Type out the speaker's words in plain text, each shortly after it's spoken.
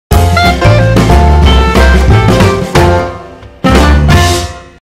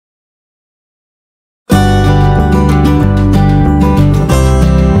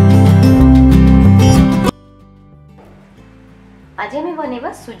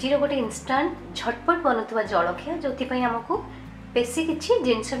सुजी गोटे इंस्टांट झटपट बनुवा जलखिया जो आमको बेसी किसी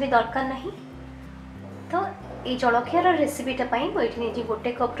जिनस भी दरकार नहीं। तो ये जलखियार रेसिपीटा मुझे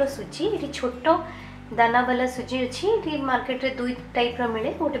गोटे कप्र सुजी, ये छोट दाना वाला सुजी अच्छी मार्केट रे दुई टाइप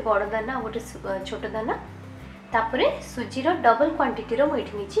मिले, गोटे बड़ दाना गोटे छोट दाना। तापरे सुजीर डबल क्वांटिटी रो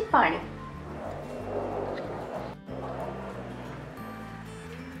मुझे नहीं पानी।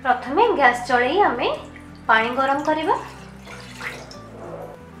 प्रथमे गैस चढ़ई आम पानी गरम करवा।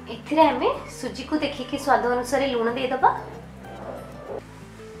 एथिरे आम सुजी को देखिकी स्वाद अनुसार लुण देदबा।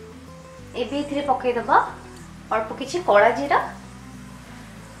 एबे एथिरे पकईदबा अल्प किछि कला जीरा।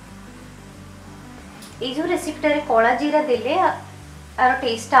 ये जो रेसिपीटारे कला जीरा देले आर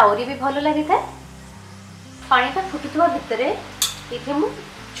टेस्ट आहरी भी भल लगी था। पानीटा फुटुवा भितर ये मु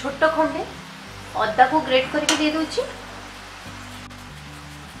छोट खंडे अदा को ग्रेट करके दे दूची।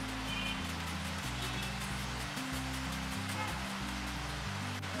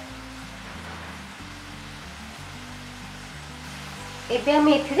 एबे हम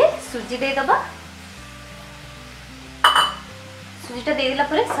एथिरे सुजी दे दबा। सुजीटा दे दिला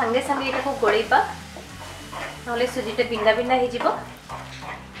परे संगे संगे एटा को गोळेबा, नले सुजीटा बिंडा बिंडा हे जिवो।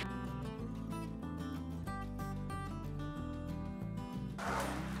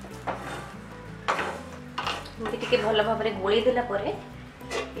 टिके भल भाव में गोली देला परे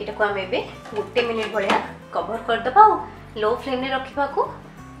एटा को हम एबे गोटे मिनिट भलिया कवर कर दबा। लो फ्लेम रे रखिबा को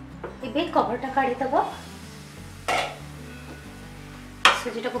एबे कवरटा काढी दबा।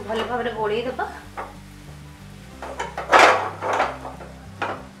 सुजीटा को भल भाव में गोली दबा।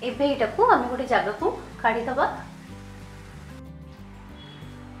 एबे एटा को हम गोटे जगह को काढी दबा।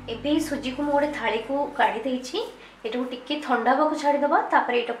 एबे सुजी को गोटे थाली को काढी देछि। एटा को टिके ठंडा होबा को छाडी दबा।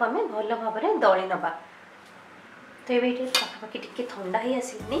 तापर एटा को हम भल भाव में दळी नबा। तो ये पाखापाखि टिके ठंडा ही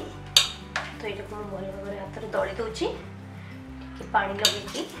आसनी। तो ये भल भाव में हाथ में दली दूची टिके पानी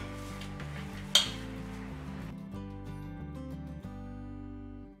लगे।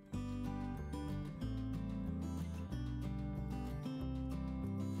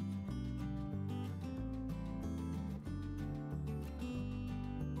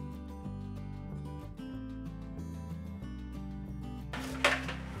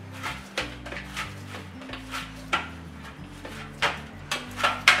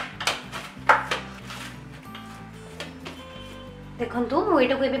 देखंतु मु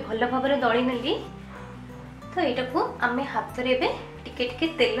एटा को एबे भल भाव में दली नेली। तो एटा को आमे हाथ रे एबे टिके टिके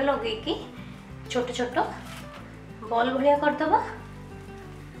तेल लगे कि छोट छोट बॉल भलिया कर दबा।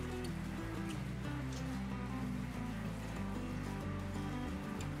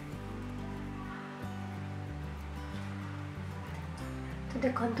 तो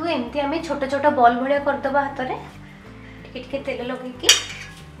देखंतु एमती आमे छोट छोट बॉल भलिया कर दबा हाथ रे टिके टिके तेल लगे कि।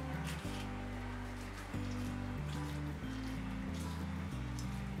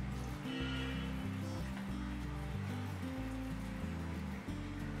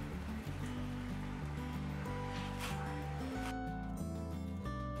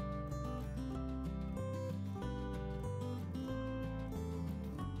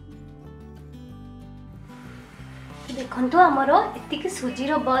 देखंतु हमर एतिक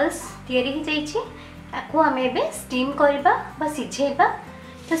सुजीर बॉल्स तैयारी हो जाइछि। आकु हम एबे स्टीम करबा बा सिझेबा।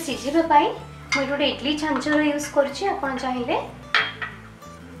 तो सिझेबा पाई मैं गोटे इडली छांचर यूज करछि। आपण चाहिले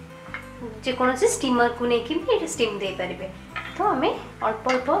जे कोनोसी स्टीमर को नेकी भी एटा स्टीम दे परिबे। तो हमें अल्प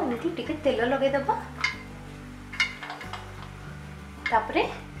अल्प एमती टिके तेल लगे दबा। तापरे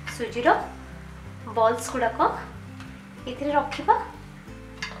सुजीर बॉल्स गुडा को इथिरे रखिबा।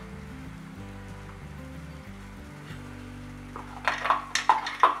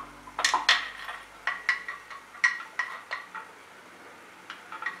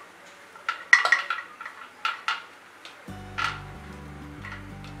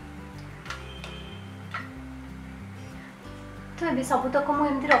 तो ये सबुतक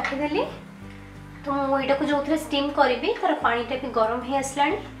मुझे रखीदेली। तो मुझे को जो स्टीम करी तार पानीटा भी गरम हो आसला।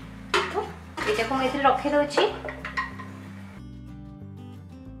 तो ये मुझे रखीदे।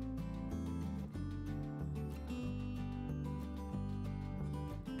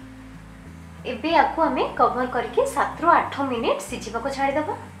 एबे आपको आमे कवर करके 7 ରୁ 8 मिनिट सिझिबा को छाड़ी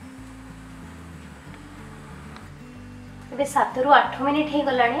दबा। एबे 7 ରୁ 8 मिनिट हे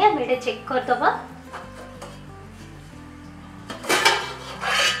गलानी। हम एटा चेक कर दबा।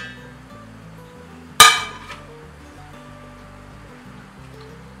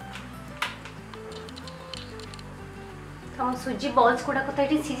 हम सुजी बॉल्स गुडा को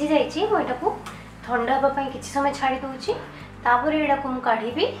तो सीझी जाइए। मुझे को ठंडा हाँपी किसी समय छाड़ी दूची। तापर एटा को मु काढ़ी।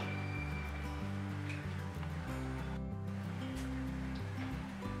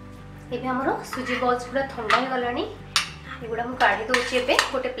 एबे हमरो सुजी बॉल्स पूरा ठंडा हो गलानी। एगुड़ा मु काढ़ी दउछि एबे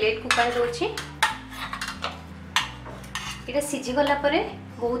गोटे प्लेट को काढ़ी दउछि। एटा सिझी गला परे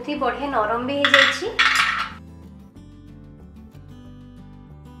बहुत ही बढ़िया नरम भी हो जाइछि।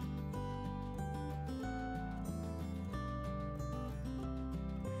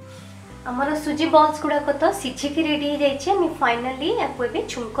 हमर सुजी बॉल्स गुड़ाक तो सिझिकी रेडी हो जाइए। आम फाइनाली आपको एबे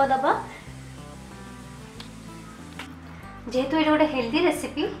छुंक दबा। जेहेतु ये गोटे हेल्दी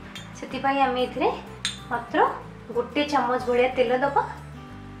रेसिपी से आम ए मात्र गोटे चम्मच भाया तेल दबा।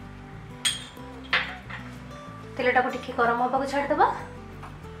 तेलटा को टिके गरम होगा छाड़दबा।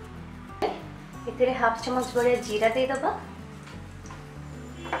 ये हाफ चम्मच भाया जीरा दे दबा।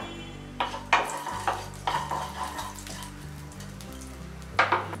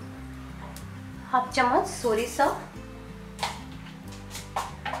 हाफ चम्मच सोरिष,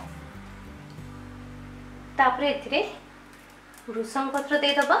 तापरे एथिरे भृषंग पत्र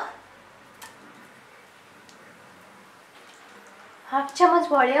दे दबा। हाफ चम्मच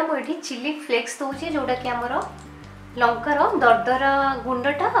भाया मुझे चिली फ्लेक्स दूसरी जोटा कि आमर लंकार दरदरा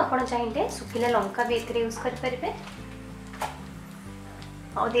गुंडटा आपड़ चाहिए सुखिला लंका भी एथिरे यूज कर परिबे।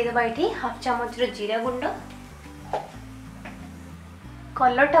 आ दे दबा एठी हाफ चम्मच जीरा गुंड।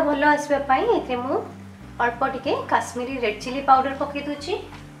 कलरटा भल आसवाई मु अल्प टिके काश्मीरी रेड चिली पाउडर पकई दूची।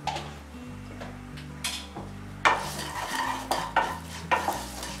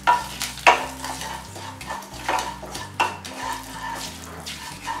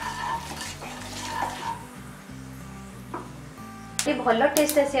 भल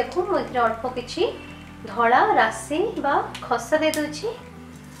टेस्ट आसिया मुझे अल्प किछि धड़ा राशि बा खसा दे दूची।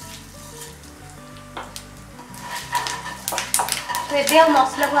 तो ये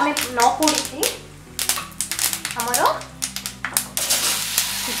मसला को आम न पोड़ी आमर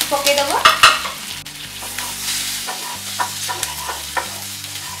पकईदब।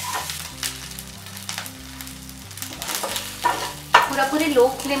 पूरा पूरी लो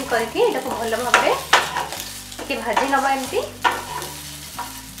फ्लेम करके भल भाव में भाजी नवा एमती।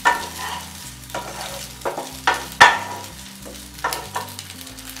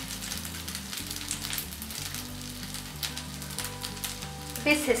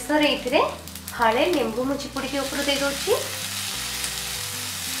 शेष फाड़े लेंबू मु चिपुड़ी के ऊपर दे दूची।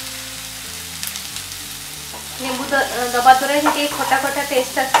 लेंबू दबा द्वारा ये खटा खटा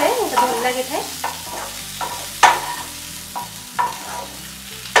टेस्ट आसे भल लगे था।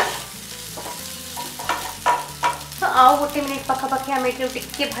 तो आउ गोटे मिनिट पाखापाखि आम ये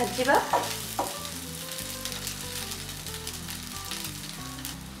टिके भाजवा।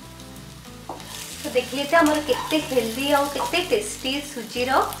 तो देखिए तो आमर केते हेल्दी आउ केते टेस्टी सुजी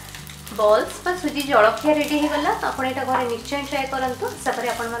रो बॉल्स बा सुजी जलखिया रेडी हो गला। आपण एटा घरे निश्चय ट्राई करंतु। आशा करी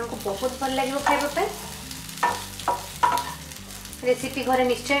आपण मानको बहुत भल लागिवो खाइबा पे। रेसिपी घरे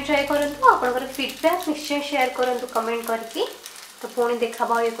निश्चय ट्राई करंतु। आपण फीडबैक निश्चय शेयर करंतु कमेंट करके। तो पुणी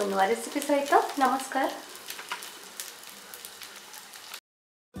देखा एक नवा रेसिपी सहित। नमस्कार।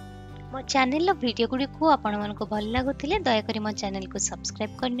 मो चैनल वीडियो गुडी को आपण मानको भल लागुथिले दया करी मो चैनल को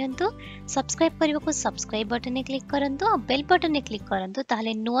सब्सक्राइब करनियंतु। सब्सक्राइब करबा को सब्सक्राइब बटन ने क्लिक करंतु और बेल बटन ने क्लिक करंतु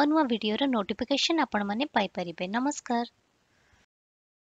ताहले नुवा नुवा वीडियो रो नोटिफिकेशन आपण माने पाई परिबे। नमस्कार।